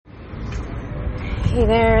Hey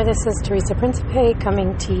there, this is Teresa Principe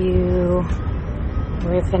coming to you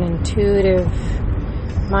with an intuitive,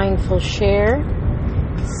 mindful share.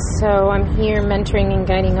 So I'm here mentoring and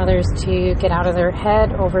guiding others to get out of their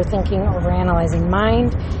head, overthinking, overanalyzing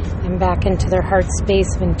mind, and back into their heart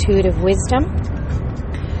space of intuitive wisdom.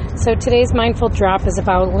 So today's mindful drop is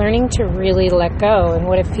about learning to really let go and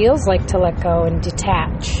what it feels like to let go and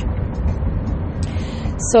detach.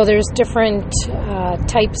 So there's different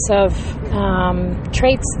types of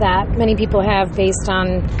traits that many people have based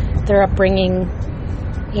on their upbringing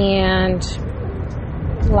and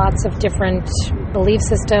lots of different belief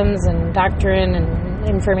systems and doctrine and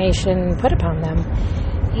information put upon them.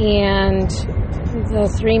 And the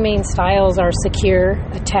three main styles are secure,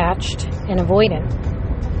 attached, and avoidant.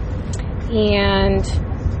 And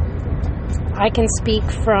I can speak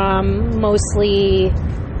from mostly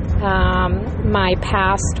my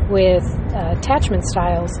past with attachment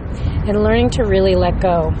styles and learning to really let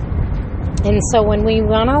go. And so when we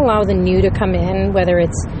want to allow the new to come in, whether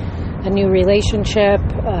it's a new relationship,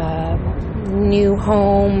 new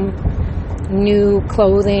home, new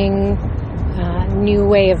clothing, new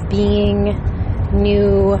way of being,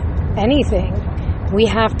 new anything, we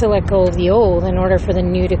have to let go of the old in order for the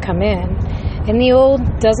new to come in. And the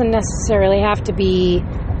old doesn't necessarily have to be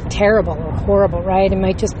terrible or horrible, right? It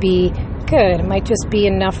might just be good. It might just be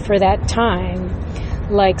enough for that time.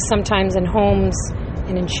 Like sometimes in homes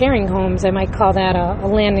and in sharing homes, I might call that a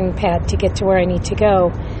landing pad to get to where I need to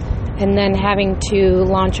go. And then having to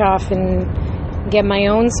launch off and get my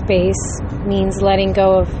own space means letting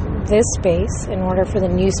go of this space in order for the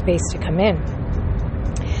new space to come in.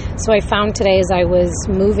 So I found today as I was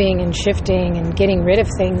moving and shifting and getting rid of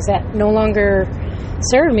things that no longer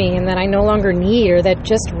serve me and that I no longer need or that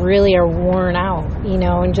just really are worn out,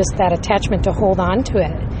 and just that attachment to hold on to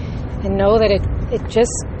it and know that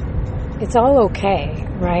it's all okay,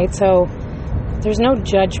 right? So there's no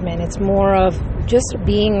judgment. It's more of just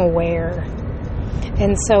being aware.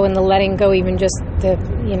 And so in the letting go, even just the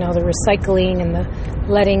recycling and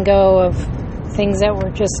the letting go of things that were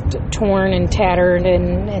just torn and tattered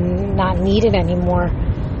and not needed anymore,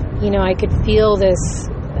 I could feel this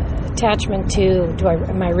attachment to,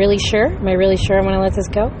 am I really sure? Am I really sure I want to let this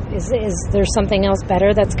go? Is there something else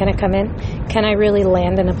better that's going to come in? Can I really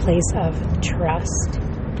land in a place of trust?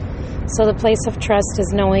 So the place of trust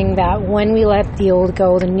is knowing that when we let the old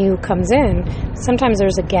go, the new comes in. Sometimes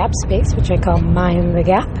there's a gap space, which I call mind the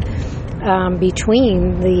gap,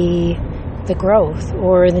 between the growth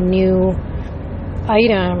or the new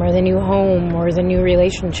item or the new home or the new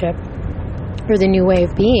relationship or the new way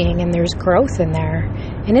of being, and there's growth in there.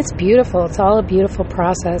 And it's beautiful. It's all a beautiful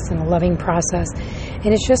process and a loving process.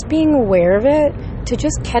 And it's just being aware of it, to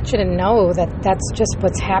just catch it and know that that's just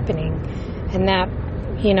what's happening. And that,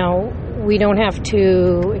 we don't have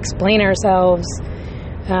to explain ourselves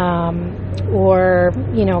or,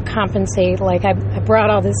 compensate. Like I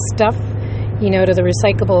brought all this stuff, to the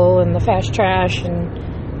recyclable and the fast trash and,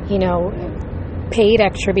 paid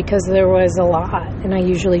extra because there was a lot. And I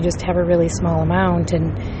usually just have a really small amount.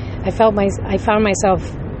 And I found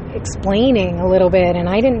myself explaining a little bit, and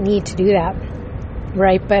I didn't need to do that,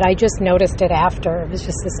 right? But I just noticed it after. It was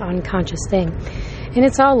just this unconscious thing. And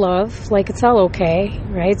it's all love, like it's all okay,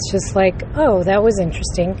 right? It's just like, oh, that was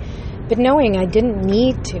interesting. But knowing I didn't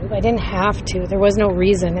need to, I didn't have to, there was no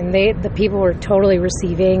reason. And the people were totally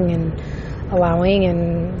receiving and allowing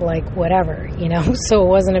and like whatever, so it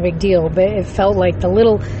wasn't a big deal. But it felt like the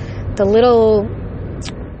little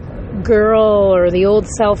girl or the old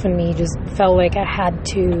self in me just felt like I had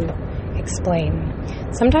to explain.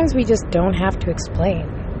 Sometimes we just don't have to explain,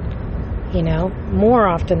 more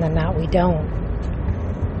often than not we don't.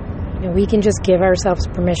 We can just give ourselves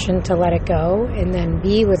permission to let it go and then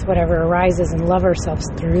be with whatever arises and love ourselves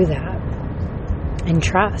through that. And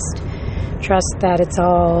trust that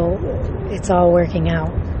it's all working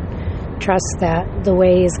out. Trust that the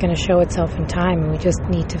way is going to show itself in time, and we just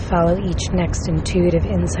need to follow each next intuitive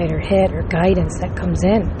insight or hit or guidance that comes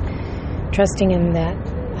in. Trusting in that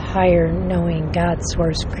higher knowing, God,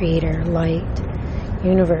 source, creator, light,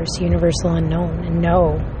 universe, universal unknown, and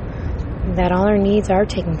know that all our needs are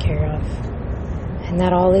taken care of, and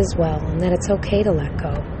that all is well, and that it's okay to let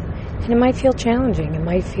go. And it might feel challenging, it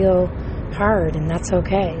might feel hard, and that's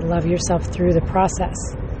okay. Love yourself through the process,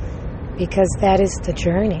 because that is the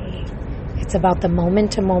journey. It's about the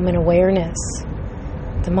moment-to-moment awareness,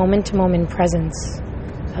 the moment-to-moment presence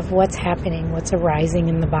of what's happening, what's arising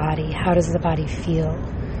in the body. How does the body feel?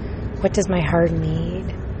 What does my heart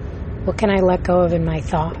need? What can I let go of in my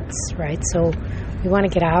thoughts, right? So we want to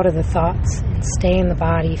get out of the thoughts and stay in the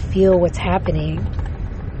body, feel what's happening,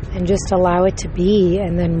 and just allow it to be,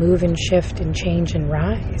 and then move and shift and change and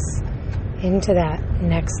rise into that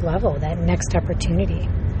next level, that next opportunity.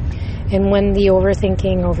 And when the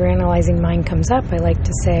overthinking, overanalyzing mind comes up, I like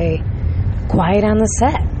to say, quiet on the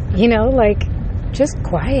set, just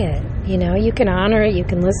quiet. You can honor it, you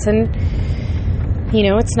can listen.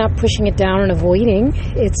 It's not pushing it down and avoiding.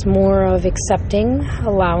 It's more of accepting,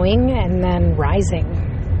 allowing, and then rising.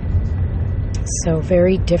 So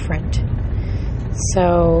very different.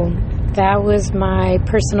 So that was my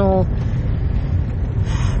personal,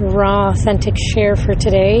 raw, authentic share for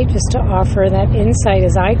today, just to offer that insight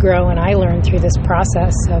as I grow and I learn through this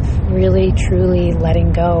process of really, truly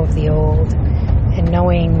letting go of the old and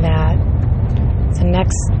knowing that the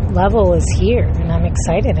next level is here, and I'm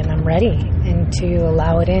excited and I'm ready, and to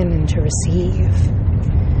allow it in and to receive.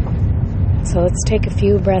 So let's take a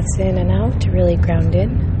few breaths in and out to really ground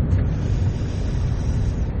in.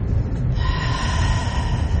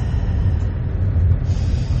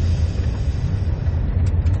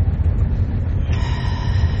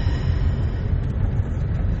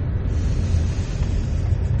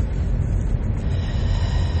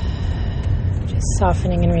 Just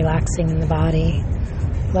softening and relaxing in the body.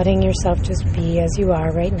 Letting yourself just be as you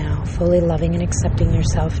are right now, fully loving and accepting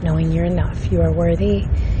yourself, knowing you're enough. You are worthy.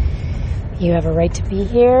 You have a right to be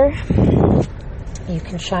here. You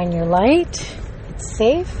can shine your light. It's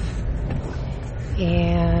safe.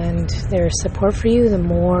 And there's support for you the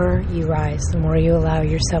more you rise, the more you allow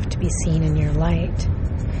yourself to be seen in your light.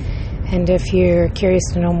 And if you're curious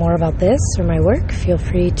to know more about this or my work, feel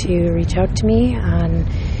free to reach out to me on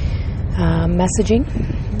messaging,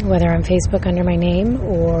 whether on Facebook under my name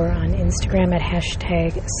or on Instagram at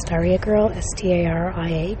 #StariaGirl,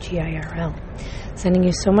 StariaGirl. Sending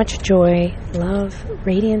you so much joy, love,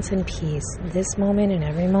 radiance, and peace this moment and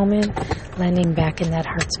every moment, landing back in that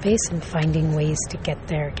heart space and finding ways to get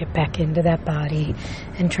there, get back into that body,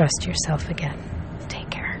 and trust yourself again.